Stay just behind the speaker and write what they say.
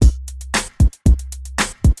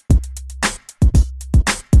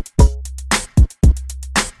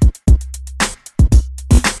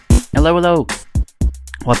Hello, hello.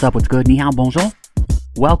 What's up? What's good? Ni hao, bonjour.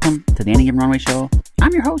 Welcome to the Any Given Runway Show.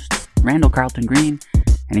 I'm your host, Randall Carlton Green.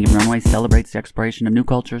 Any Given Runway celebrates the exploration of new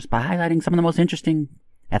cultures by highlighting some of the most interesting,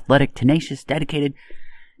 athletic, tenacious, dedicated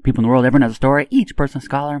people in the world. Everyone has a story. Each person a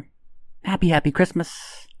scholar. Happy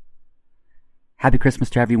Christmas. Happy Christmas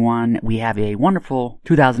to everyone. We have a wonderful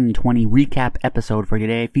 2020 recap episode for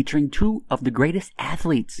today featuring two of the greatest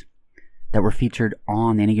athletes that were featured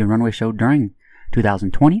on the Any Given Runway Show during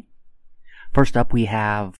 2020. First up, we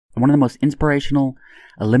have one of the most inspirational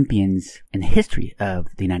Olympians in the history of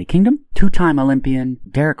the United Kingdom. Two-time Olympian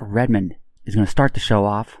Derek Redmond is going to start the show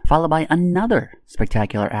off, followed by another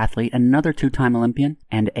spectacular athlete, another two-time Olympian,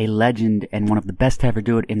 and a legend and one of the best to ever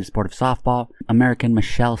do it in the sport of softball. American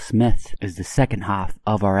Michelle Smith is the second half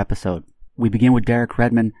of our episode. We begin with Derek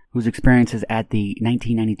Redmond, whose experiences at the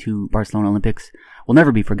 1992 Barcelona Olympics will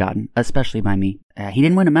never be forgotten, especially by me. He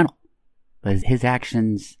didn't win a medal, but his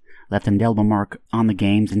actions left an indelible mark on the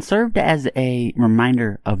games and served as a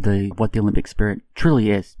reminder of what the Olympic spirit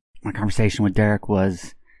truly is. My conversation with Derek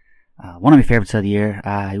was one of my favorites of the year.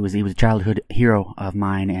 He was a childhood hero of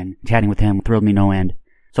mine, and chatting with him thrilled me no end.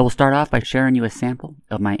 So we'll start off by sharing you a sample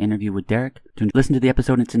of my interview with Derek. To listen to the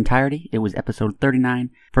episode in its entirety, it was episode 39,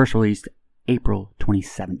 first released April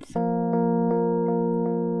 27th.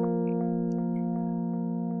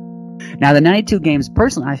 Now, the 92 games,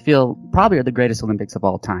 personally, I feel probably are the greatest Olympics of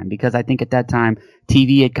all time, because I think at that time,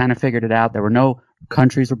 TV had kind of figured it out. There were no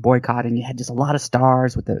countries were boycotting. You had just a lot of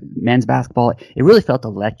stars with the men's basketball. It really felt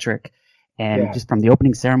electric. And just from the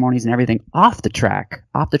opening ceremonies and everything, off the track,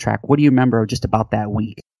 what do you remember just about that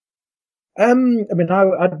week? I'd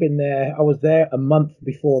been there. I was there a month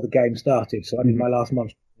before the game started, so I did my last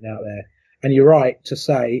month out there. And you're right to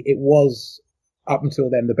say it was, up until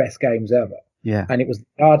then, the best games ever. Yeah. And it was the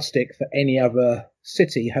yardstick for any other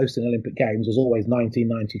city hosting Olympic Games was always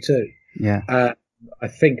 1992. Yeah. I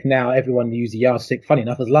think now everyone uses the yardstick, funny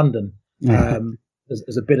enough, as London,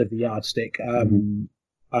 as a bit of the yardstick.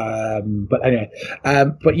 But anyway,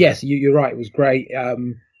 but yes, you're right. It was great.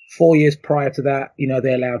 4 years prior to that,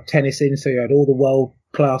 they allowed tennis in, so you had all the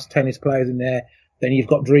world-class tennis players in there. Then you've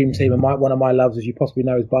got Dream Team, and one of my loves, as you possibly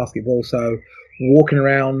know, is basketball. So walking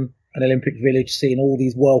around an Olympic Village, seeing all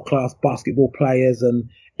these world-class basketball players, and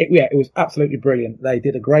it was absolutely brilliant. They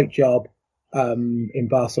did a great job in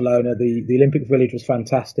Barcelona. The Olympic Village was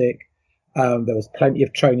fantastic. There was plenty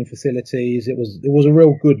of training facilities. It was a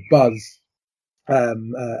real good buzz,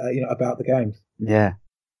 about the games. Yeah.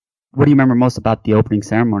 What do you remember most about the opening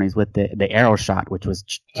ceremonies with the arrow shot, which was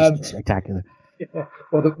just spectacular? Yeah.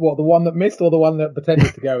 Well, the one that missed or the one that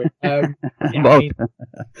pretended to go in? Both.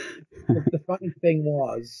 The funny thing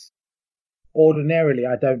was, ordinarily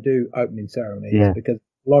I don't do opening ceremonies because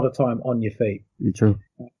a lot of time on your feet. True.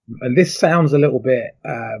 And this sounds a little bit,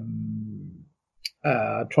 trying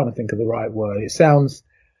to think of the right word. It sounds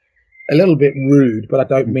a little bit rude, but I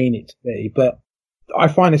don't mean it to be. But I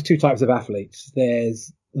find there's two types of athletes.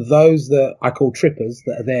 There's those that I call trippers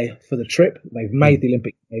that are there for the trip. They've made the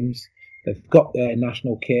Olympic Games. They've got their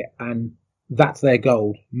national kit, and that's their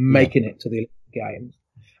goal, making it to the Olympic Games.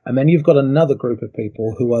 And then you've got another group of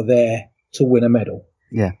people who are there to win a medal.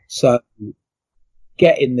 Yeah. So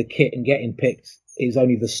getting the kit and getting picked is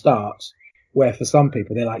only the start, where for some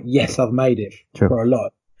people they're like, yes, I've made it for a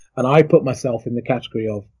lot. And I put myself in the category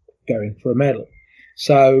of going for a medal.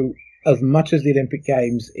 So as much as the Olympic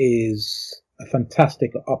Games is a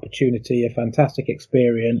fantastic opportunity, a fantastic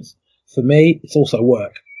experience, for me, it's also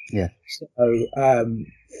work. Yeah. So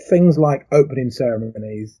things like opening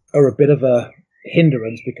ceremonies are a bit of a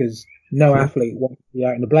hindrance because no athlete wants to be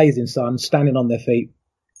out in the blazing sun, standing on their feet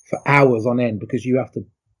for hours on end, because you have to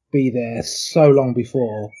be there so long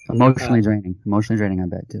before. Emotionally draining, I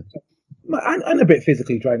bet too. And a bit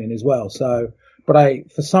physically draining as well. So,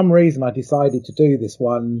 but for some reason, I decided to do this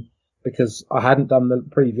one because I hadn't done the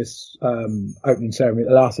previous opening ceremony at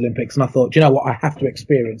the last Olympics, and I thought, you know what, I have to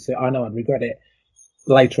experience it. I know I'd regret it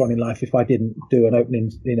later on in life if I didn't do an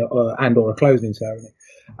opening, and or a closing ceremony.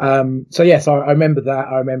 So yes, I remember that.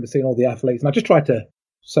 I remember seeing all the athletes, and I just tried to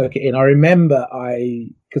soak it in. I remember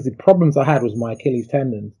because the problems I had was my Achilles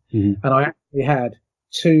tendon, and I actually had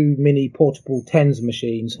two mini portable TENS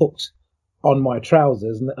machines hooked on my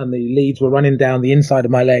trousers, and the leads were running down the inside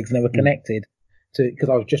of my legs, and they were connected because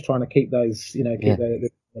I was just trying to keep those, keep the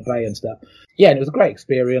bay and stuff. Yeah, and it was a great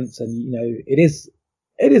experience, and it is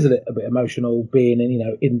a little bit emotional being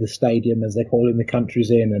in the stadium, as they're calling the countries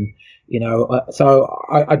in, and so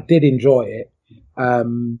I did enjoy it,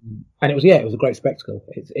 and it was a great spectacle.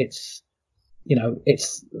 It's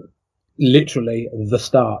literally the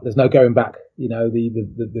start. There's no going back.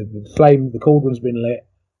 The flame, the cauldron's been lit.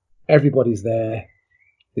 Everybody's there.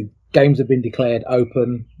 The games have been declared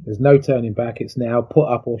open. There's no turning back. It's now put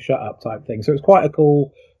up or shut up type thing. So it's quite a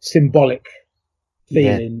cool symbolic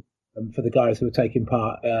feeling for the guys who are taking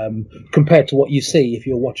part compared to what you see if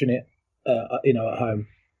you're watching it, at home.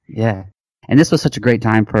 Yeah. And this was such a great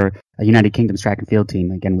time for a United Kingdom's track and field team.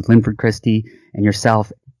 Again, with Linford Christie and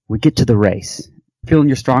yourself, we get to the race. Feeling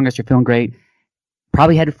your strongest, you're feeling great.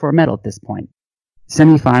 Probably headed for a medal at this point.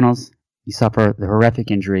 Semifinals, you suffer the horrific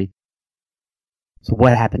injury. So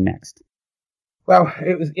what happened next? Well,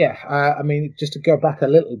 it was, just to go back a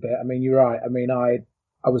little bit, you're right.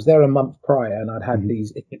 I was there a month prior and I'd had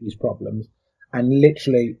these problems. And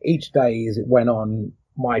literally each day as it went on,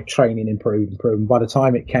 my training improved. By the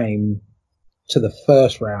time it came to the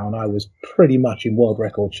first round, I was pretty much in world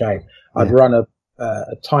record shape. I'd run a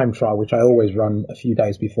time trial, which I always run a few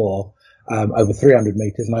days before, over 300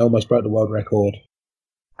 meters, and I almost broke the world record.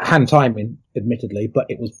 Hand timing, admittedly, but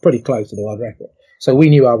it was pretty close to the world record. So we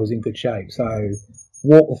knew I was in good shape. So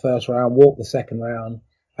walked the first round, walked the second round,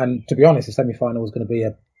 and to be honest, the semi-final was going to be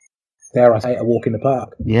a walk in the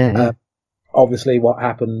park. Yeah. Obviously, what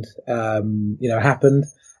happened, happened,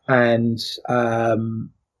 and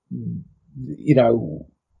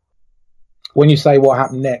when you say what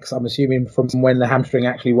happened next, I'm assuming from when the hamstring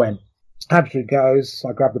actually went. Hamstring goes,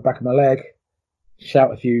 I grab the back of my leg,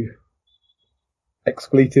 shout a few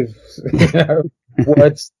expletive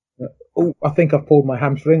words. Oh, I think I've pulled my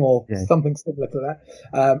hamstring or something similar to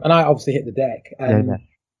that. And I obviously hit the deck and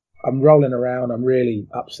I'm rolling around. I'm really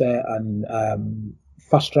upset and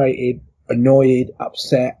frustrated, annoyed,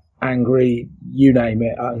 upset, angry, you name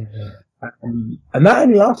it. And that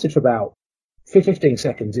only lasted for about 15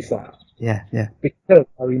 seconds, if that. Yeah. Because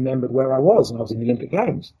I remembered where I was, and I was in the Olympic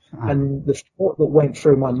Games. And the thought that went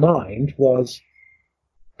through my mind was,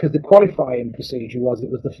 because the qualifying procedure was,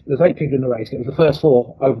 there's 8 people in the race, and it was the first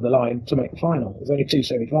 4 over the line to make the final. There's only 2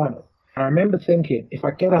 semi-finals. I remember thinking, if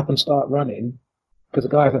I get up and start running, because the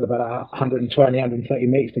guys had about 120, 130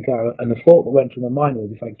 meters to go, and the thought that went through my mind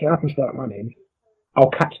was, if I get up and start running, I'll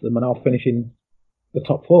catch them and I'll finish in the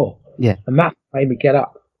top 4. Yeah. And that made me get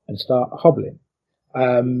up and start hobbling.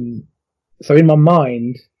 So in my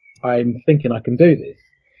mind, I'm thinking I can do this.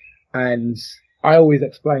 And I always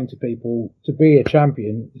explain to people, to be a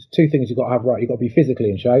champion, there's 2 things you've got to have right. You've got to be physically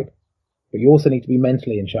in shape, but you also need to be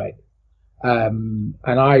mentally in shape. You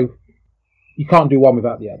can't do one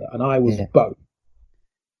without the other. And I was both.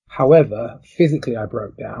 However, physically I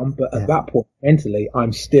broke down, but at that point, mentally,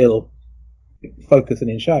 I'm still focused and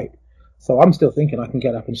in shape. So I'm still thinking I can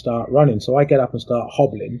get up and start running. So I get up and start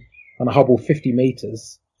hobbling, and I hobble 50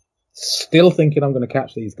 meters, still thinking I'm going to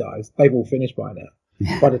catch these guys. They've all finished by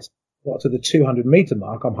now. But it's got to the 200 meter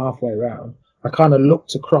mark. I'm halfway around. I kind of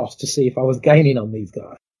looked across to see if I was gaining on these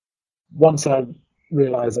guys. Once I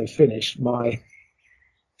realized they finished, my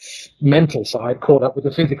mental side caught up with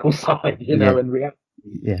the physical side, and react.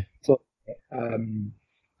 Yeah. So, and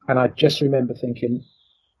I just remember thinking,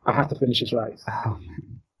 I have to finish this race. Oh.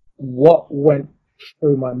 What went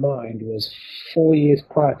through my mind was 4 years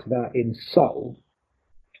prior to that in Seoul,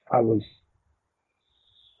 I was,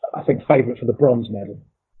 I think, favourite for the bronze medal.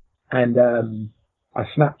 And I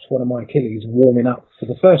snapped one of my Achilles warming up for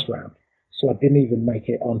the first round. So I didn't even make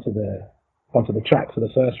it onto the track for the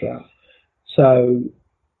first round. So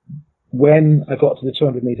when I got to the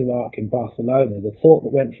 200 meter mark in Barcelona, the thought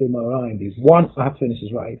that went through my mind is, 1, I have to finish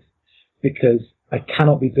this race because I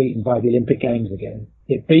cannot be beaten by the Olympic Games again.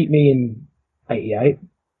 It beat me in 88,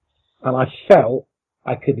 and I felt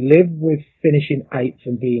I could live with finishing 8th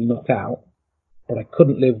and being knocked out, but I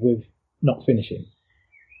couldn't live with not finishing.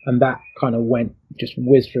 And that kind of just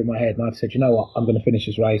whizzed through my head, and I said, you know what, I'm going to finish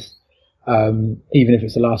this race, even if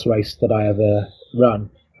it's the last race that I ever run.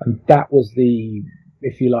 And that was the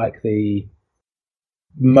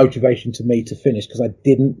motivation to me to finish, because I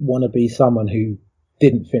didn't want to be someone who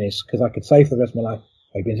didn't finish, because I could say for the rest of my life,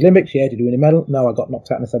 I've been to the Olympics, did you win a medal? No, I got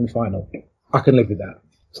knocked out in the semi-final. I can live with that.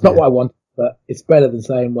 It's not what I want, but it's better than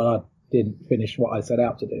saying, well, I didn't finish what I set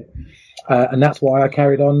out to do. And that's why I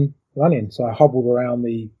carried on running. So I hobbled around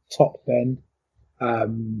the top bend.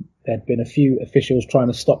 There'd been a few officials trying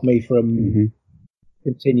to stop me from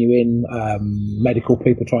continuing, medical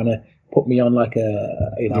people trying to put me on like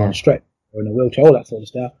on a stretcher or in a wheelchair, all that sort of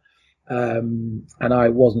stuff. And I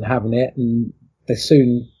wasn't having it, and they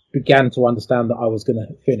soon began to understand that I was going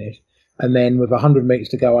to finish. And then with 100 meters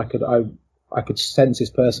to go, I could sense this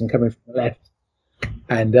person coming from the left,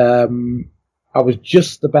 and I was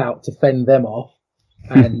just about to fend them off,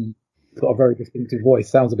 and got a very distinctive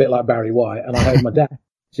voice, sounds a bit like Barry White, and I heard my dad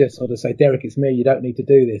just sort of say, Derek, it's me, you don't need to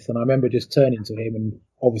do this. And I remember just turning to him, and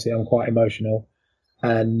obviously I'm quite emotional,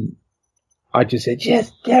 and I just said,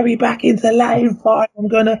 just get me back into lane 5. I'm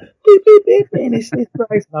going to beep, beep, beep, finish this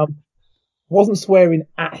race. And I wasn't swearing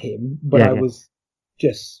at him, but I was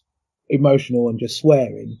just emotional and just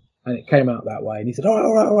swearing. And it came out that way. And he said,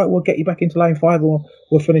 all right, we'll get you back into lane 5 or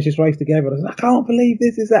we'll finish this race together. And I said, I can't believe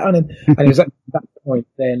this is that. And it was at that point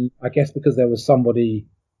then, I guess because there was somebody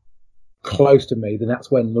close to me, then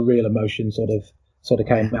that's when the real emotion sort of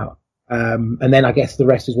came out. And then I guess the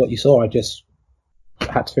rest is what you saw. I just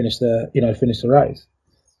had to finish the race.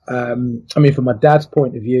 I mean, from my dad's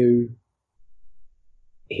point of view,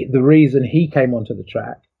 the reason he came onto the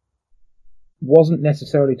track wasn't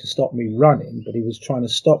necessarily to stop me running, but he was trying to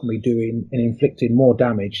stop me doing and inflicting more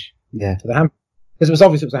damage to the hamstring. Because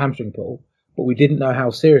it was a hamstring pull, but we didn't know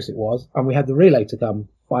how serious it was, and we had the relay to come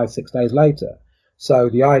 5-6 days later. So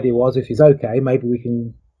the idea was, if he's okay, maybe we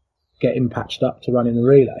can get him patched up to run in the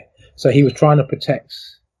relay. So he was trying to protect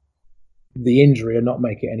the injury and not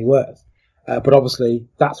make it any worse. But obviously,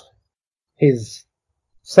 that's his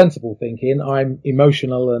sensible thinking. I'm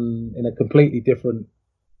emotional and in a completely different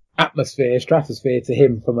stratosphere to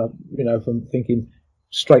him from thinking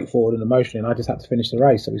straightforward and emotionally. And I just had to finish the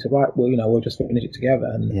race. So we said, right, well, we'll just finish it together.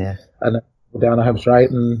 And we're down the home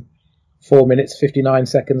straight, and 4 minutes, 59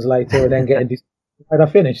 seconds later, and then getting I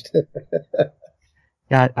finished.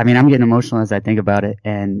 Yeah, I mean, I'm getting emotional as I think about it,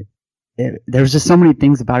 and there's just so many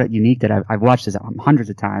things about it unique that I've watched this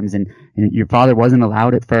hundreds of times. And your father wasn't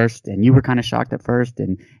allowed at first, and you were kind of shocked at first,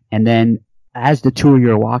 and then as the two of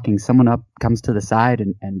you are walking, someone comes to the side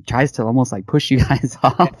and tries to almost like push you guys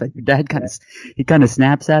off. And your dad kind of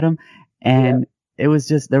snaps at him, and it was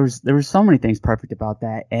just there was so many things perfect about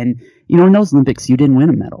that. And in those Olympics, you didn't win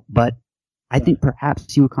a medal, but I think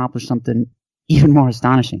perhaps you accomplished something even more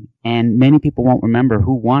astonishing. And many people won't remember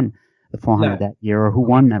who won the 400 that year or who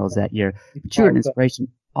won medals that year. But you're an inspiration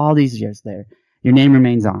all these years there. Your name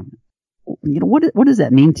remains on. What does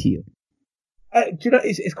that mean to you? Do you know,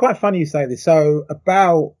 it's quite funny you say this. So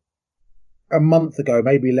about a month ago,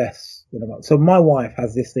 maybe less than a month. So my wife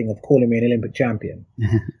has this thing of calling me an Olympic champion.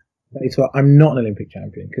 So I'm not an Olympic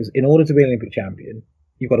champion, because in order to be an Olympic champion,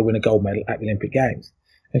 you've got to win a gold medal at the Olympic Games.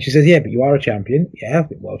 And she says, yeah, but you are a champion. Yeah,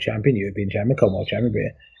 world champion, European champion, Commonwealth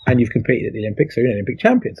champion, and you've competed at the Olympics, so you're an Olympic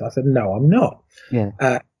champion. So I said, no, I'm not.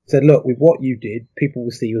 Said, look, with what you did, people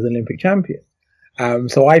will see you as an Olympic champion.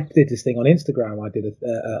 So I did this thing on Instagram. I did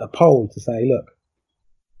a poll to say, look,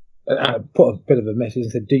 and I put a bit of a message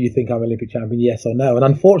and said, do you think I'm an Olympic champion? Yes or no? And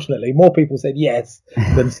unfortunately, more people said yes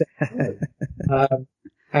than said no.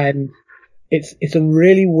 And it's a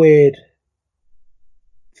really weird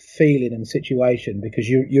feeling and situation, because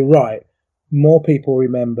you're right. More people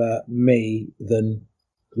remember me than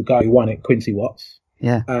the guy who won it, Quincy Watts.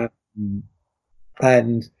 Yeah.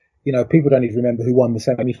 And people don't even remember who won the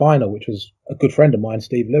semi-final, which was a good friend of mine,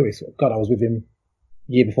 Steve Lewis. God, I was with him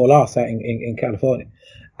year before last out in California.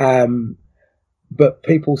 But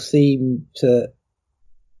people seem to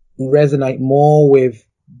resonate more with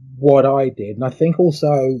what I did. And I think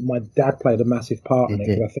also my dad played a massive part in it.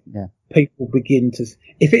 Because I think people begin to,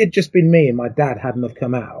 if it had just been me and my dad hadn't have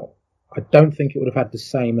come out, I don't think it would have had the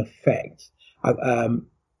same effect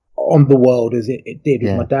on the world as it did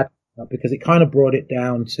with my dad, because it kind of brought it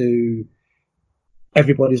down to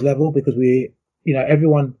everybody's level, because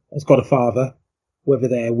everyone has got a father, whether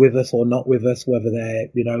they're with us or not with us, whether they're,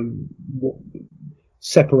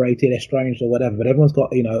 separated, estranged or whatever, but everyone's got,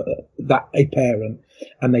 that a parent,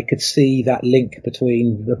 and they could see that link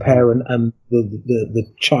between the parent and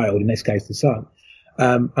the child, in this case, the son.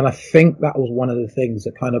 And I think that was one of the things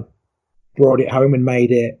that kind of brought it home and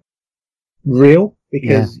made it real,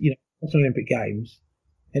 because, it's an Olympic Games.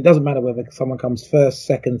 It doesn't matter whether someone comes first,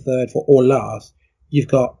 second, third, or last. You've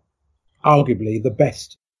got arguably the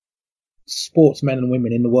best sportsmen and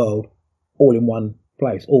women in the world all in one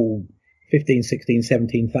place, all 15, 16,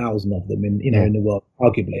 17,000 of them in the world,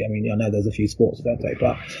 arguably. I mean, I know there's a few sports that don't take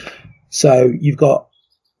part. So you've got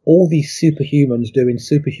all these superhumans doing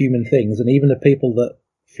superhuman things, and even the people that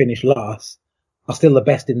finish last are still the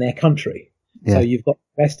best in their country. So you've got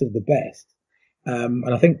the best of the best.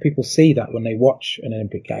 And I think people see that when they watch an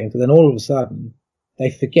Olympic Games, and then all of a sudden they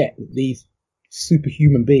forget that these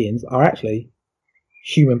superhuman beings are actually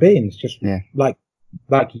human beings, just like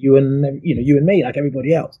you and you and me, like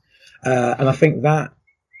everybody else. And I think that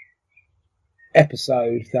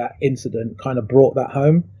episode, that incident, kind of brought that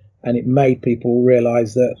home, and it made people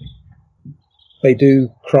realise that they do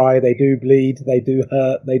cry, they do bleed, they do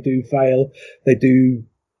hurt, they do fail, they do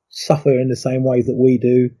suffer in the same ways that we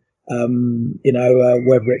do.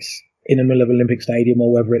 Whether it's in the middle of an Olympic Stadium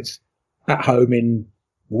or whether it's at home in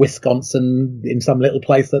Wisconsin, in some little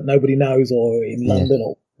place that nobody knows, or in London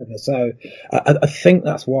or So I think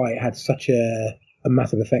that's why it had such a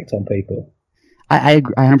massive effect on people. I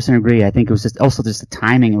agree, I 100% agree. I think it was just also just the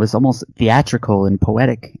timing. It was almost theatrical and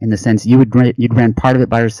poetic in the sense you'd ran part of it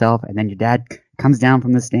by yourself, and then your dad comes down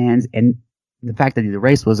from the stands, and the fact that the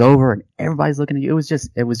race was over and everybody's looking at you,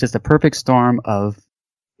 it was just a perfect storm of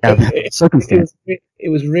circumstance. It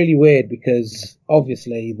was really weird because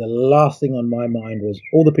obviously the last thing on my mind was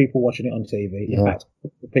all the people watching it on TV. Yeah. In fact,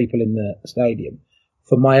 the people in the stadium.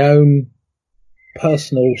 For my own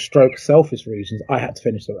personal stroke selfish reasons, I had to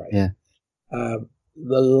finish the race. Yeah.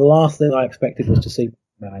 The last thing I expected was to see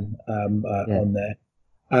Man on there.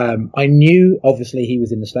 I knew, obviously, he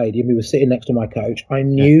was in the stadium. He was sitting next to my coach. I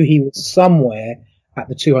knew he was somewhere at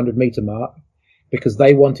the 200-meter mark because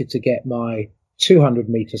they wanted to get my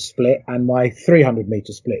 200-meter split and my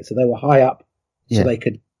 300-meter split. So they were high up so they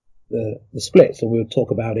could the split. So we would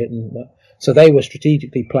talk about it. And so they were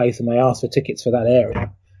strategically placed and they asked for tickets for that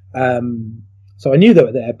area. So I knew they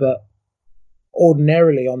were there, but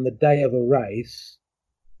ordinarily on the day of a race,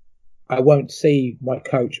 I won't see my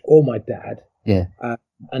coach or my dad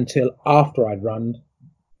until after I'd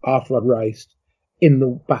raced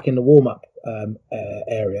back in the warm up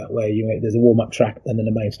area where there's a warm up track and then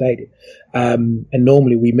the main stadium. And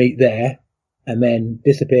normally we meet there and then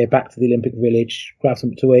disappear back to the Olympic Village, grab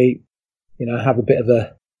something to eat, have a bit of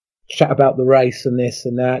a chat about the race and this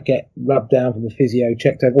and that, get rubbed down from the physio,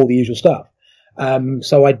 checked over all the usual stuff.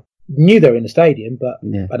 So I knew they were in the stadium,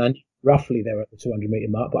 and I knew roughly they were at the 200-meter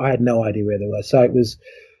mark, but I had no idea where they were. So it was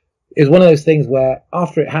one of those things where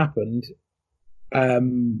after it happened,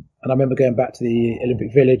 and I remember going back to the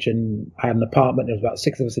Olympic Village and I had an apartment. There was about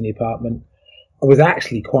 6 of us in the apartment. I was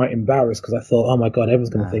actually quite embarrassed because I thought, oh my God, everyone's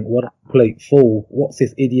going to think, what a complete fool. What's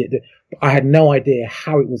this idiot do? I had no idea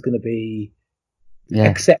how it was going to be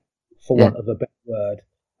accepted, for want of a better word.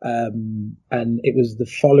 And it was the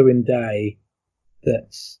following day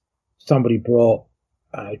that somebody brought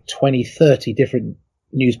 20, 30 different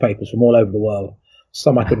newspapers from all over the world.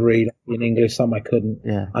 Some I could read in English, some I couldn't.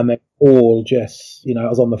 Yeah. And they all just, I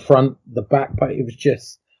was on the front, the back, but it was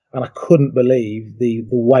just, and I couldn't believe the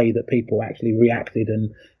way that people actually reacted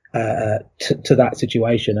and to that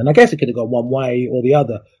situation. And I guess it could have gone one way or the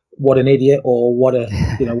other. What an idiot, or what a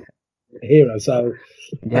hero. So,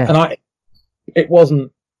 and it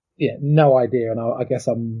wasn't, no idea. And I guess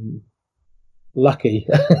I'm lucky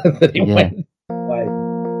that it went away.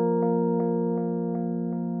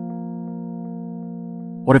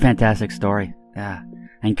 What a fantastic story. Yeah.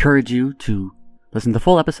 I encourage you to listen to the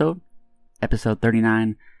full episode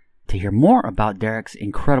 39, to hear more about Derek's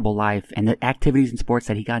incredible life and the activities and sports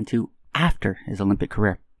that he got into after his Olympic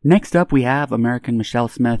career. Next up, we have American Michelle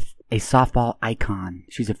Smith, a softball icon.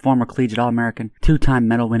 She's a former collegiate All-American, 2-time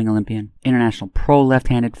medal-winning Olympian, international pro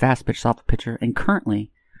left-handed fast-pitch softball pitcher, and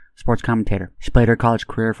currently sports commentator. She played her college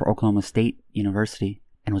career for Oklahoma State University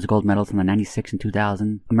and was a gold medalist in the 96 and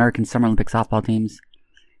 2000 American Summer Olympic softball teams.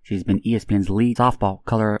 She's been ESPN's lead softball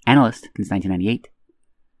color analyst since 1998.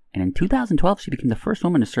 And in 2012, she became the first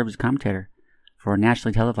woman to serve as a commentator for a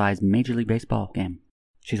nationally televised Major League Baseball game.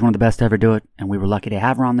 She's one of the best to ever do it, and we were lucky to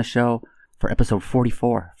have her on the show for episode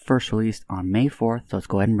 44, first released on May 4th. So let's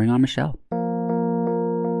go ahead and bring on Michelle.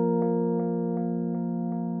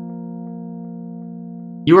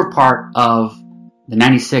 You were part of the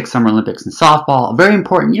 96 Summer Olympics in softball, a very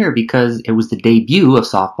important year because it was the debut of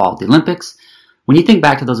softball at the Olympics. When you think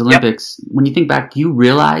back to those Olympics, when you think back, do you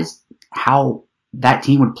realize how that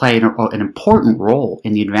team would play an important role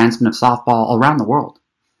in the advancement of softball around the world?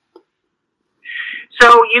 So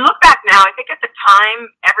you look back now, I think at the time,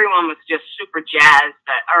 everyone was just super jazzed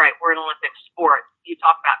that, all right, we're an Olympic sport. You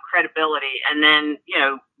talk about credibility. And then,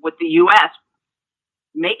 with the U.S.,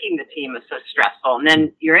 making the team is so stressful. And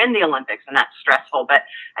then you're in the Olympics and that's stressful. But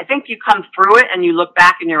I think you come through it and you look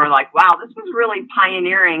back and you're like, wow, this was really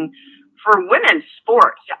pioneering for women's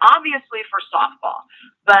sports, obviously for softball,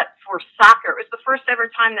 but for soccer. It was the first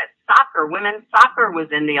ever time that women's soccer was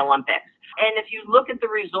in the Olympics. And if you look at the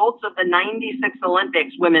results of the 96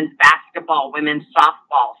 Olympics, women's basketball, women's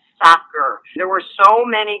softball, soccer, there were so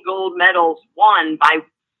many gold medals won by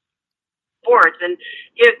sports. And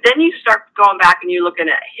then you start going back and you're looking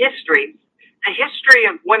at history. The history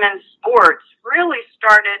of women's sports really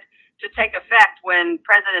started to take effect when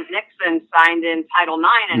President Nixon signed in Title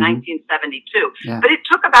IX in 1972. Yeah. But it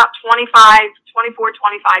took about 24,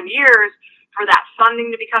 25 years for that funding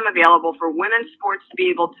to become available for women's sports to be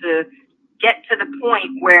able to get to the point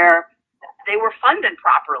where they were funded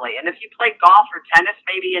properly. And if you played golf or tennis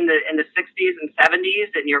maybe in the 60s and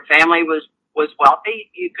 70s and your family was was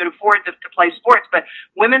wealthy, you could afford to play sports. But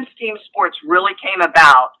women's team sports really came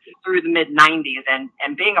about through the mid-'90s,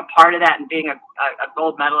 and being a part of that and being a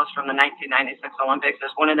gold medalist from the 1996 Olympics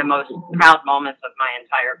is one of the most proud moments of my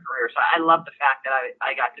entire career. So I love the fact that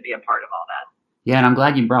I got to be a part of all that. Yeah, and I'm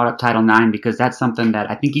glad you brought up Title IX, because that's something that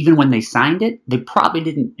I think even when they signed it, they probably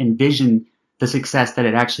didn't envision the success that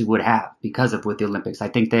it actually would have because of with the Olympics. I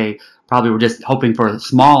think they probably were just hoping for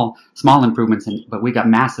small improvements, but we got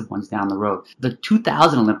massive ones down the road. The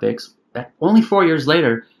 2000 Olympics, only 4 years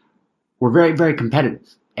later, were very, very competitive.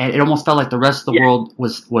 And it almost felt like the rest of the world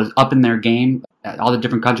was up in their game. All the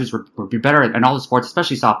different countries were better in all the sports,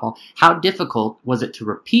 especially softball. How difficult was it to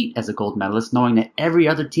repeat as a gold medalist, knowing that every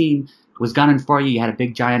other team was gunning for you? You had a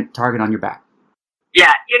big, giant target on your back.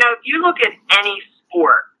 Yeah, if you look at any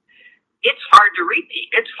sport, it's hard to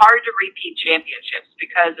repeat. It's hard to repeat championships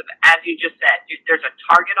because of, as you just said, there's a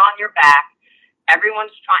target on your back.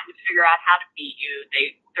 Everyone's trying to figure out how to beat you.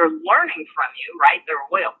 They're learning from you, right?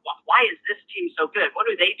 Why is this team so good? What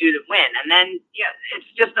do they do to win? And then, it's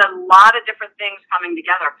just a lot of different things coming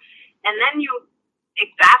together. And then you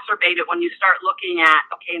exacerbate it when you start looking at,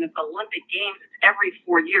 okay, in the Olympic Games, it's every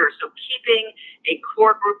 4 years. So keeping a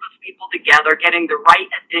core group of people together, getting the right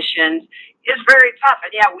additions is very tough.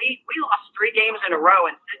 And yeah, we lost 3 games in a row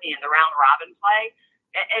in Sydney in the round robin play,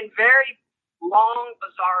 and very long,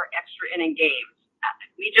 bizarre extra inning games.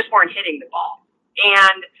 We just weren't hitting the ball.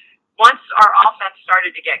 And once our offense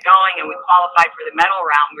started to get going and we qualified for the medal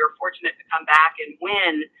round, we were fortunate to come back and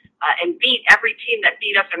win and beat every team that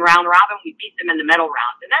beat us in round robin. We beat them in the medal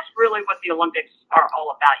round. And that's really what the Olympics are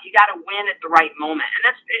all about. You got to win at the right moment.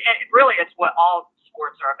 And it's what all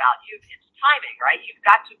sports are about. It's timing, right? You've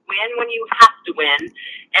got to win when you have to win.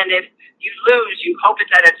 And if you lose, you hope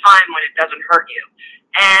it's at a time when it doesn't hurt you.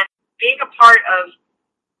 And being a part of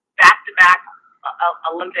back-to-back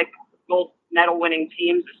Olympic gold medal winning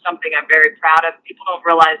teams is something I'm very proud of. People don't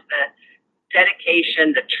realize the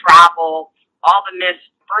dedication, the travel, all the missed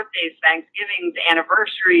birthdays, Thanksgivings,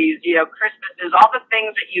 anniversaries, Christmases, all the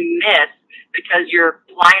things that you miss because you're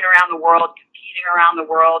flying around the world, competing around the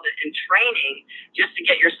world and training just to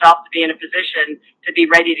get yourself to be in a position to be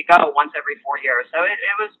ready to go once every 4 years. So it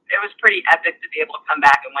was pretty epic to be able to come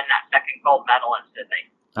back and win that second gold medal in Sydney.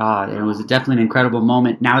 It was definitely an incredible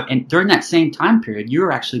moment. Now, and during that same time period, you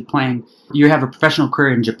were actually you have a professional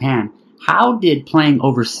career in Japan. How did playing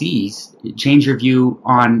overseas change your view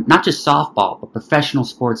on not just softball, but professional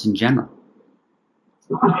sports in general?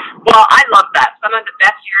 Well, I love that. Some of the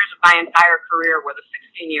best years of my entire career were the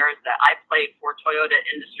 16 years that I played for Toyota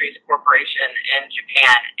Industries Corporation in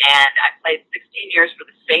Japan. And I played 16 years for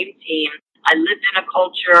the same team. I lived in a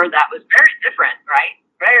culture that was very different, right?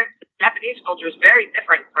 Japanese culture is very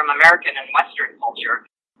different from American and Western culture.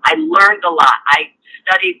 I learned a lot. I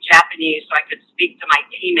studied Japanese so I could speak to my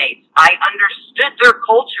teammates. I understood their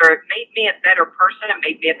culture. It made me a better person. It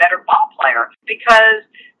made me a better ball player because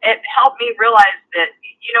it helped me realize that,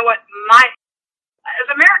 as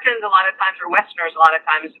Americans, a lot of times, or Westerners, a lot of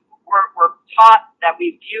times, we're taught that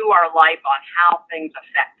we view our life on how things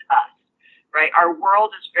affect us, right? Our world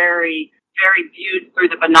is very, very viewed through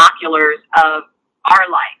the binoculars of our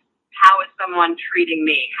life. How is someone treating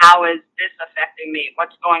me? How is this affecting me?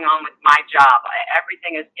 What's going on with my job?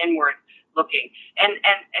 Everything is inward looking. And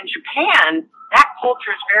Japan, that culture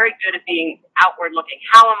is very good at being outward looking.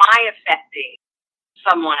 How am I affecting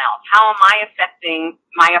someone else? How am I affecting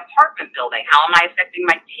my apartment building? How am I affecting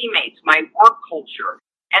my teammates, my work culture?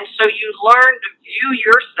 And so you learn to view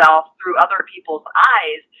yourself through other people's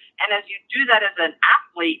eyes. And as you do that as an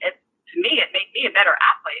athlete, to me, it made me a better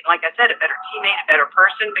athlete. Like I said, a better teammate, a better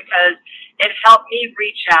person, because it helped me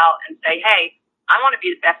reach out and say, hey, I want to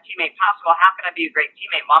be the best teammate possible. How can I be a great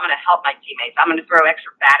teammate? Well, I'm going to help my teammates. I'm going to throw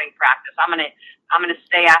extra batting practice. I'm going to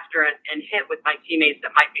stay after and hit with my teammates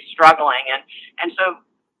that might be struggling. And so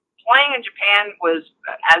playing in Japan was,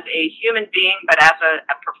 as a human being, but as a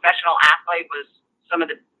professional athlete, was some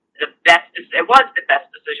of the best. It was the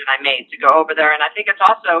best decision I made to go over there. And I think it's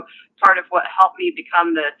also part of what helped me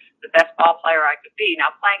become the best ball player I could be.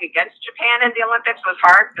 Now, playing against Japan in the Olympics was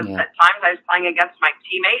hard because at times I was playing against my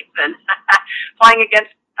teammates and playing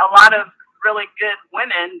against a lot of really good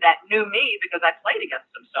women that knew me because I played against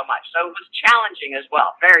them so much. So it was challenging as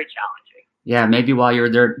well, very challenging. Yeah, maybe while you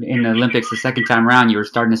were there in the Olympics the second time around, you were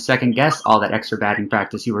starting to second guess all that extra batting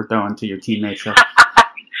practice you were throwing to your teammates. So.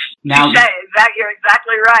 Now, you're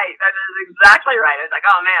exactly right. That is exactly right. I was like,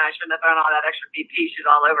 oh man, I shouldn't have thrown all that extra BP. She's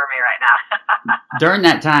all over me right now. During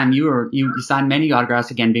that time, you signed many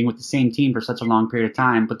autographs, again, being with the same team for such a long period of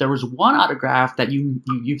time. But there was one autograph that you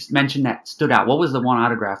mentioned that stood out. What was the one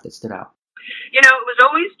autograph that stood out? It was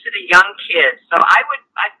always to the young kids. So I'd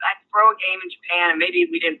throw a game in Japan, and maybe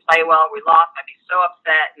we didn't play well, we lost. I'd be so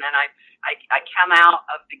upset, and then I come out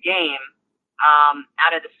of the game,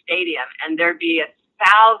 out of the stadium, and there'd be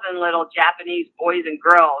 1,000 little Japanese boys and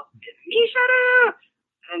girls, Misharu,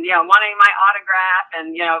 and wanting my autograph,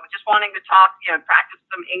 and just wanting to talk, practice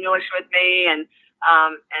some English with me, and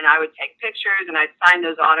I would take pictures, and I'd sign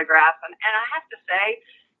those autographs, and I have to say,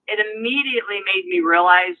 it immediately made me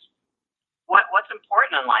realize what's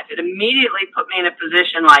important in life. It immediately put me in a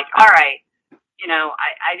position like, all right,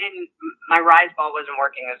 my rise ball wasn't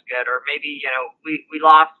working as good, or maybe, we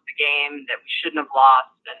lost the game that we shouldn't have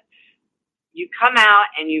lost. And you come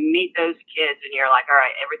out and you meet those kids and you're like, all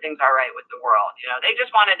right, everything's all right with the world. They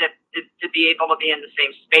just wanted to be able to be in the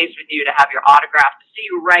same space with you, to have your autograph, to see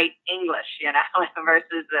you write English,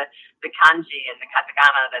 versus the kanji and the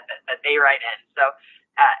katakana that they write in. So,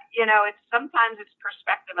 sometimes it's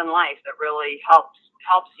perspective in life that really helps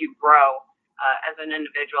you grow as an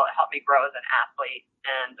individual. It helped me grow as an athlete.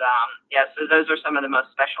 And, so those are some of the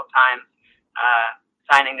most special times,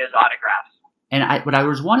 signing those autographs. And there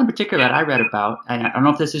was one in particular that I read about, and I don't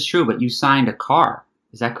know if this is true, but you signed a car.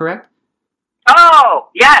 Is that correct? Oh,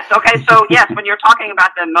 yes. Okay. So yes, when you're talking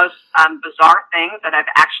about the most bizarre things that I've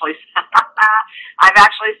actually signed,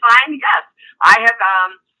 yes, I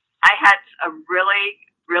had a really,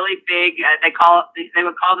 really big, they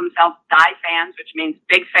would call themselves Die fans, which means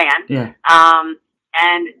big fan. Yeah.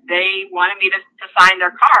 And they wanted me to sign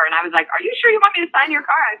their car. And I was like, are you sure you want me to sign your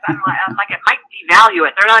car? I was like, it might devalue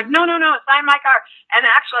it. They're like, no, sign my car. And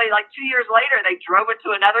actually, like 2 years later, they drove it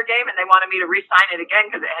to another game and they wanted me to re-sign it again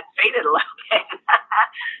because it had faded a little bit.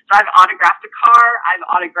 So I've autographed a car. I've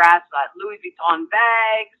autographed Louis Vuitton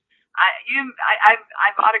bags.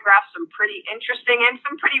 I've autographed some pretty interesting and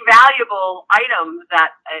some pretty valuable items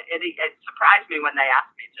that it surprised me when they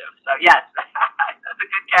asked me to. So yes, that's a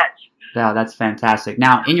good catch. Wow, that's fantastic.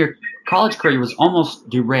 Now, in your college career, you was almost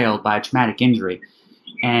derailed by a traumatic injury,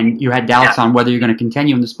 and you had doubts on whether you're going to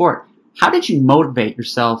continue in the sport. How did you motivate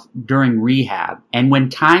yourself during rehab? And when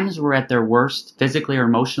times were at their worst, physically or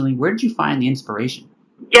emotionally, where did you find the inspiration?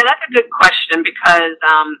 Yeah, that's a good question because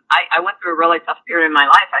I went through a really tough period in my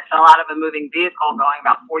life. I fell out of a moving vehicle going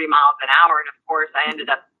about 40 miles an hour, and of course, I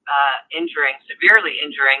ended up severely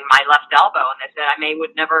injuring my left elbow, and they said I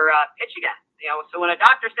would never pitch again. So when a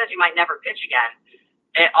doctor says you might never pitch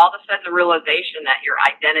again, all of a sudden the realization that your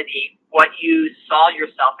identity, what you saw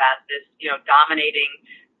yourself as, this dominating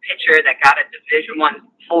pitcher that got a Division I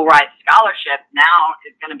full ride scholarship, now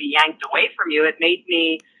is going to be yanked away from you. It made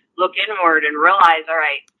me look inward and realize, all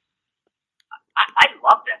right, I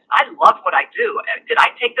love this. I love what I do. Did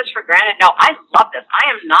I take this for granted? No, I love this.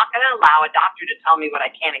 I am not going to allow a doctor to tell me what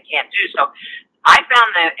I can and can't do. So I found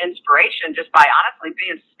the inspiration just by honestly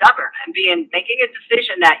being stubborn and making a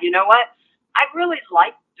decision that, you know what, I really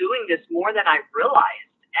like doing this more than I realized,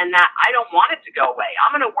 and that I don't want it to go away.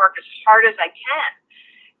 I'm going to work as hard as I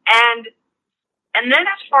can. And then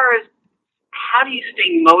as far as how do you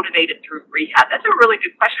stay motivated through rehab? That's a really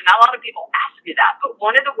good question. Not a lot of people ask me that, but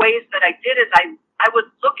one of the ways that I did is I would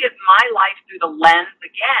look at my life through the lens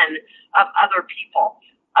again of other people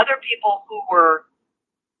who were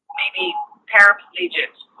maybe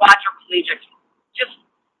paraplegics, quadriplegics, just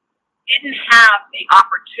didn't have the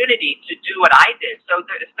opportunity to do what I did. So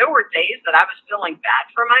if there were days that I was feeling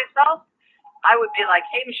bad for myself, I would be like,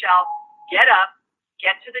 hey, Michelle, get up,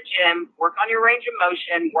 get to the gym, work on your range of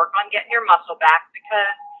motion, work on getting your muscle back,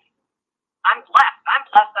 because I'm blessed. I'm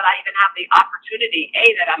blessed that I even have the opportunity,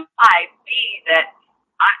 A, that I'm alive, B, that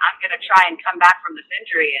I'm going to try and come back from this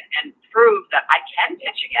injury and prove that I can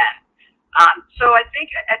pitch again. So I think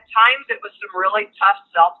at times it was some really tough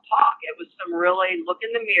self-talk. It was some really look in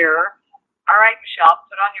the mirror. All right, Michelle,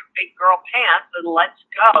 put on your big girl pants and let's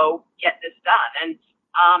go get this done. And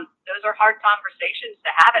those are hard conversations to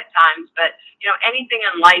have at times, but anything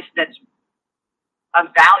in life that's of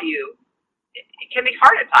value, it can be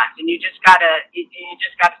hard at times, and you just gotta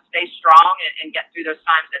stay strong and get through those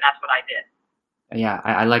times, and that's what I did. Yeah,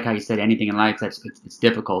 I like how you said anything in life it's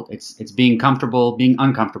difficult. It's being comfortable, being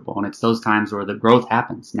uncomfortable, and it's those times where the growth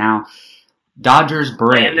happens. Now, Dodgers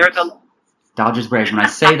Braves. Dodgers Braves. When I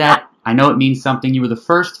say that, I know it means something. You were the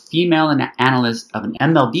first female analyst of an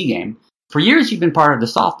MLB game. For years, you've been part of the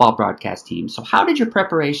softball broadcast team. So how did your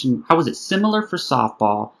preparation, how was it similar for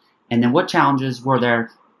softball? And then what challenges were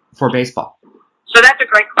there for baseball? So that's a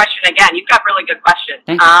great question. Again, you've got really good questions.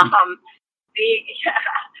 Thank you.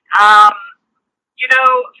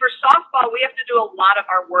 For softball, we have to do a lot of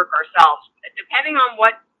our work ourselves. Depending on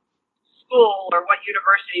what school or what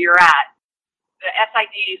university you're at, the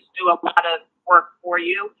SIDs do a lot of work for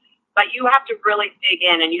you. but you have to really dig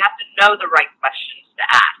in, and you have to know the right questions to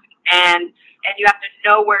ask, and you have to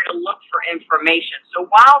know where to look for information. So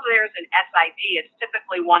while there's an SID, it's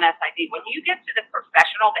typically one SID. When you get to the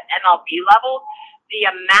professional, the MLB level, the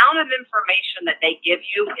amount of information that they give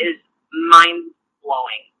you is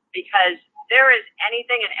mind-blowing, because there is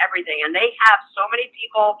anything and everything, and they have so many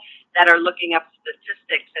people that are looking up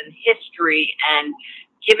statistics and history and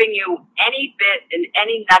giving you any bit and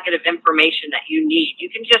any nugget of information that you need. You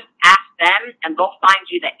can just ask them, and they'll find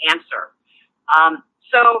you the answer.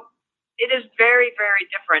 So it is very, very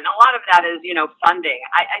different. A lot of that is, funding.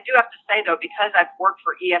 I do have to say, though, because I've worked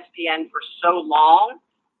for ESPN for so long,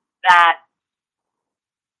 that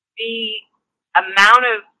the amount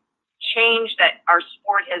of change that our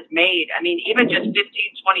sport has made, I mean, even just 15,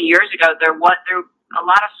 20 years ago, a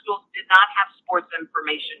lot of schools did not have sports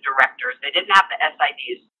information directors. They didn't have the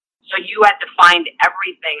SIDs. So you had to find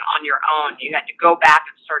everything on your own. You had to go back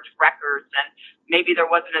and search records, and maybe there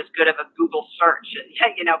wasn't as good of a Google search,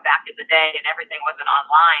 back in the day, and everything wasn't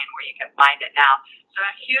online where you can find it now. So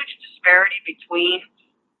a huge disparity between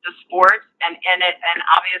the sports, and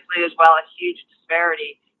obviously as well a huge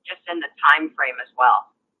disparity just in the time frame as well.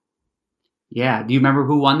 Yeah. Do you remember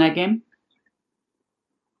who won that game?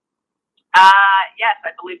 Yes,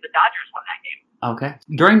 I believe the Dodgers won that game. Okay.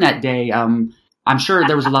 During that day, I'm sure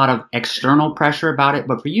there was a lot of external pressure about it,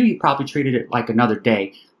 but for you, you probably treated it like another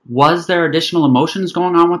day. Was there additional emotions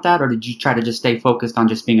going on with that, or did you try to just stay focused on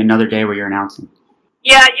just being another day where you're announcing?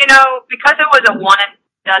 Yeah, because it was a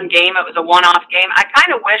one-and-done game, it was a one-off game, I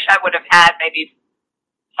kind of wish I would have had maybe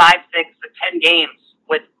 5, 6, or 10 games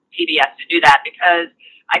with PBS to do that, because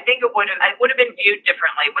I think it would have been viewed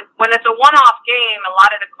differently. When it's a one-off game, a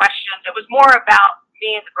lot of the questions, it was more about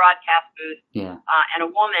me in the broadcast booth, and a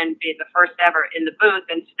woman being the first ever in the booth,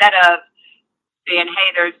 instead of being, hey,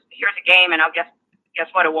 here's a game, and I'll guess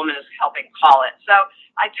what, a woman is helping call it. So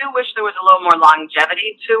I do wish there was a little more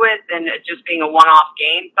longevity to it than it just being a one-off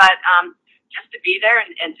game. But just to be there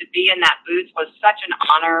and to be in that booth was such an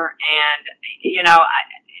honor, and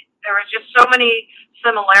there was just so many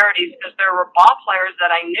similarities, because there were ball players that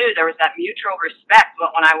I knew. There was that mutual respect.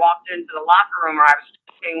 But when I walked into the locker room, or I was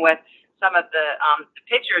talking with some of the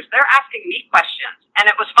pitchers, they're asking me questions, and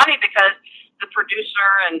it was funny because the producer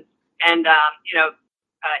and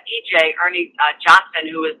EJ Ernie Johnson,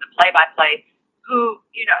 who is the play-by-play, who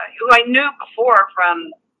I knew before from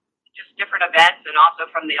just different events and also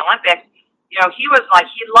from the Olympics. He was like,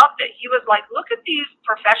 he loved it. He was like, look at these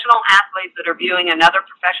professional athletes that are viewing another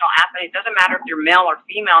professional athlete. It doesn't matter if you're male or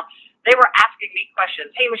female. They were asking me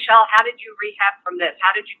questions. Hey, Michelle, how did you rehab from this?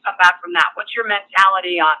 How did you come back from that? What's your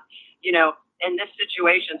mentality on, in this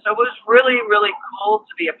situation? So it was really, really cool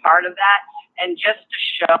to be a part of that, and just to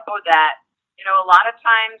show that, a lot of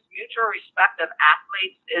times mutual respect of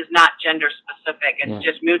athletes is not gender specific. It's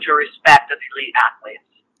just mutual respect of elite athletes.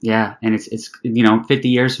 Yeah, and it's 50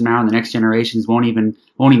 years from now, and the next generations won't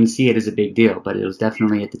even see it as a big deal. But it was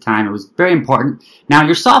definitely, at the time, it was very important. Now,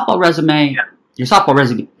 your softball resume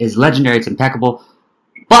is legendary. It's impeccable,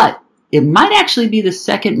 but it might actually be the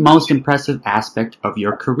second most impressive aspect of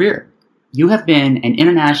your career. You have been an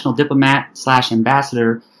international diplomat /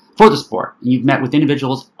 ambassador for the sport. You've met with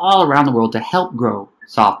individuals all around the world to help grow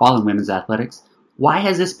softball and women's athletics. Why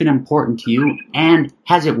has this been important to you, and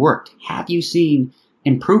has it worked? Have you seen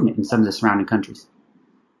improvement in some of the surrounding countries?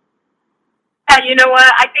 Yeah, you know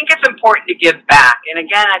what? I think it's important to give back. And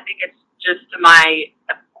again, I think it's just my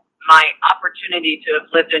opportunity to have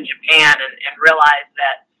lived in Japan and realize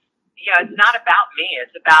that, it's not about me.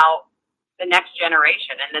 It's about the next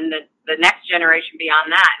generation, and then the next generation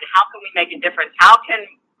beyond that. And how can we make a difference? How can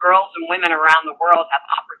girls and women around the world have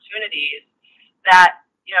opportunities that,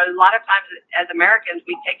 a lot of times as Americans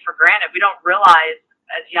we take for granted? We don't realize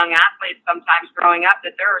as young athletes sometimes growing up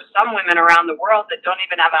that there are some women around the world that don't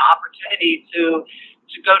even have an opportunity to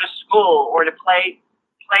go to school or to play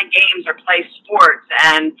games or play sports.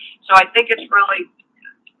 And so I think for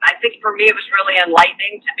me it was really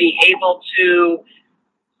enlightening to be able to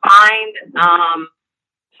find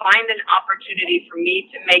an opportunity for me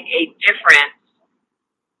to make a difference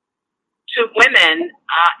to women,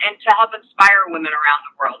 and to help inspire women around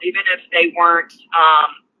the world, even if they weren't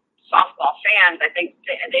softball fans. I think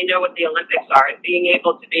they know what the Olympics are, and being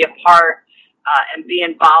able to be a part and be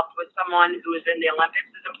involved with someone who is in the Olympics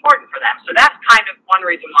is important for them. So that's kind of one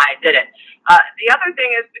reason why I did it. The other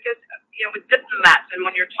thing is because, with diplomats, and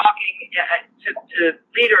when you're talking to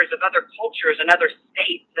leaders of other cultures and other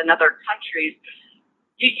states and other countries,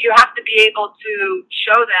 you have to be able to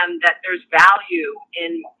show them that there's value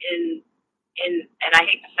in and I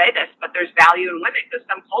hate to say this, but there's value in women, because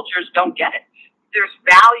some cultures don't get it. there's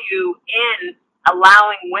value in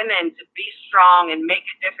allowing women to be strong and make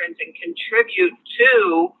a difference and contribute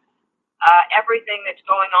to everything that's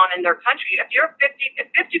going on in their country. If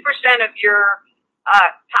 50% of your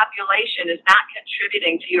population is not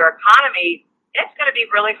contributing to your economy, it's going to be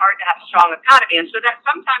really hard to have a strong economy. And so that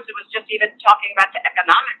sometimes it was just even talking about the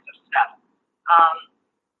economics of stuff.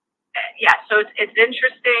 So it's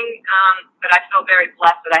interesting, but I feel very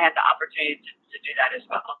blessed that I had the opportunity to do that as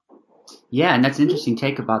well. Yeah, and that's an interesting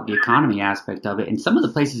take about the economy aspect of it. And some of the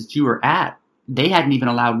places that you were at, they hadn't even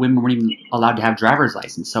women weren't even allowed to have driver's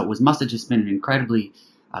license. So must have just been an incredibly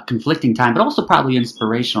conflicting time, but also probably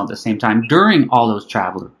inspirational at the same time. During all those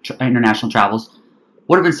international travels,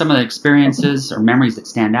 what have been some of the experiences or memories that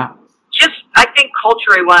stand out? Just, I think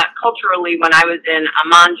culturally, when I was in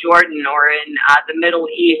Amman, Jordan, or in the Middle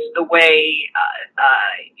East, the way,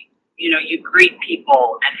 you greet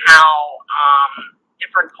people and how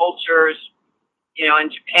different cultures, in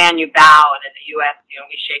Japan you bow, and in the U.S.,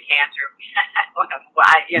 we shake hands.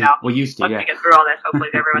 We used to, once we get through all this, hopefully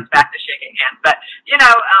everyone's back to shaking hands. But, in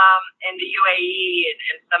the UAE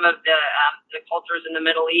and some of the cultures in the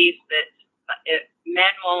Middle East, that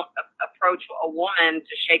men won't approach a woman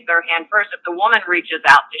to shake their hand first. If the woman reaches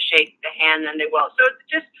out to shake the hand, then they will. So it's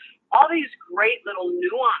just all these great little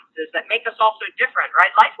nuances that make us all so different, right?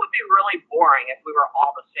 Life would be really boring if we were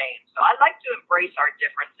all the same. So I like to embrace our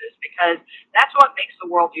differences because that's what makes the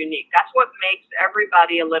world unique. That's what makes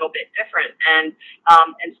everybody a little bit different, and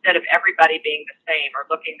instead of everybody being the same or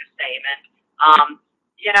looking the same. And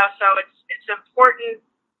so it's important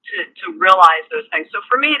to realize those things. So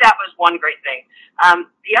for me, that was one great thing.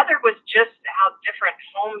 The other was just how different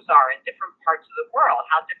homes are in different parts of the world,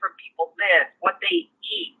 how different people live, what they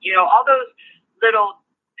eat, all those little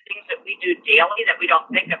things that we do daily that we don't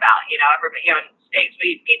think about. Everybody, in the States, we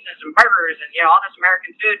eat pizzas and burgers and, all this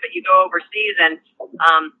American food, but you go overseas and,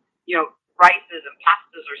 rices and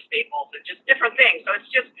pastas are staples and just different things. So it's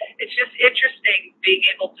just interesting being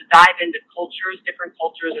able to dive into different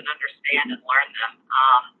cultures, and understand and learn them.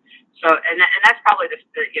 And that's probably the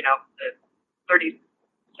 37,000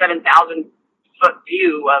 foot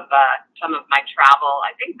view of some of my travel.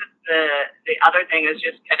 I think that the other thing is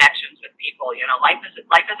just connections with people. Life is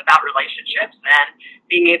about relationships, and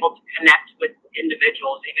being able to connect with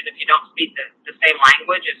individuals, even if you don't speak the same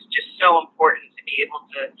language, is just so important to be able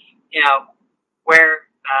to, wear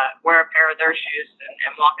a pair of their shoes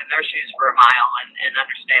and walk in their shoes for a mile and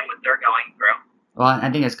understand what they're going through. Well, I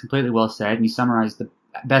think that's completely well said. And you summarized the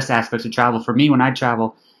best aspects of travel. For me, when I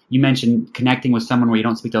travel, you mentioned connecting with someone where you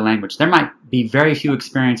don't speak their language. There might be very few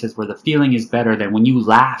experiences where the feeling is better than when you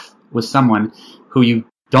laugh with someone who you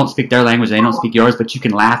don't speak their language, they don't speak yours, but you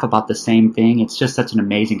can laugh about the same thing. It's just such an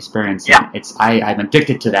amazing experience. Yeah. I'm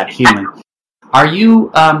addicted to that feeling. Are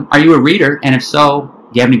you a reader? And if so,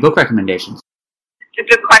 do you have any book recommendations? It's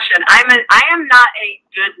a good question. I am not a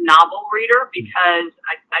good novel reader because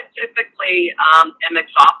I typically am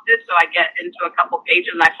exhausted, so I get into a couple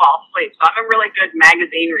pages and I fall asleep. So I'm a really good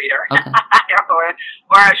magazine reader, okay. or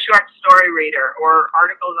a short story reader, or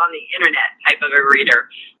articles on the internet type of a reader.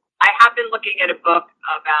 I have been looking at a book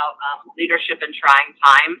about leadership in trying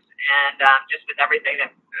times, and just with everything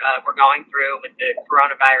that we're going through with the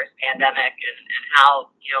coronavirus pandemic, and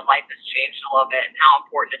how life has changed a little bit, and how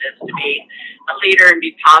important it is to be a leader and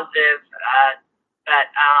be positive.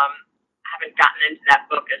 But I haven't gotten into that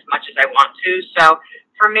book as much as I want to. So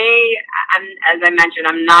for me, as I mentioned,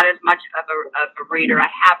 I'm not as much of a reader.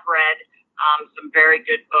 I have read some very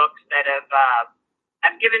good books that have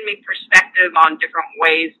given me perspective on different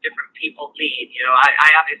ways different people lead. I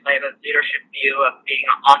obviously have a leadership view of being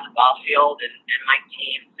on the ball field and my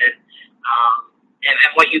teams and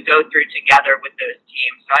what you go through together with those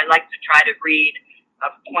teams. So I like to try to read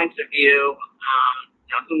points of view,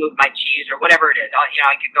 Who Moved My Cheese or whatever it is.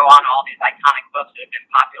 I could go on all these iconic books that have been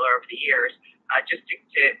popular over the years, just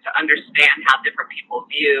to understand how different people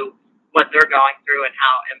view what they're going through and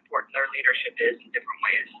how important their leadership is in different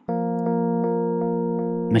ways.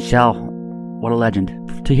 Michelle, what a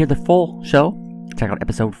legend. To hear the full show, check out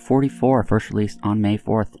episode 44, first released on May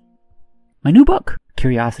 4th. My new book,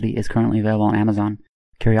 Curiosity, is currently available on Amazon.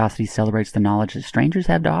 Curiosity celebrates the knowledge that strangers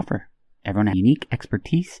have to offer. Everyone has unique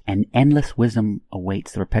expertise, and endless wisdom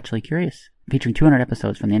awaits the perpetually curious. Featuring 200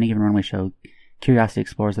 episodes from the Any Given Runway show, Curiosity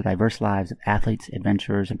explores the diverse lives of athletes,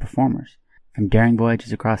 adventurers, and performers. From daring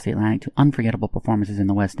voyages across the Atlantic to unforgettable performances in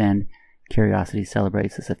the West End, Curiosity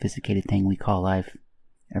celebrates the sophisticated thing we call life.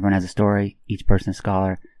 Everyone has a story, each person a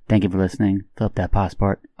scholar. Thank you for listening. Fill up that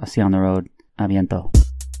passport. I'll see you on the road. Aviento.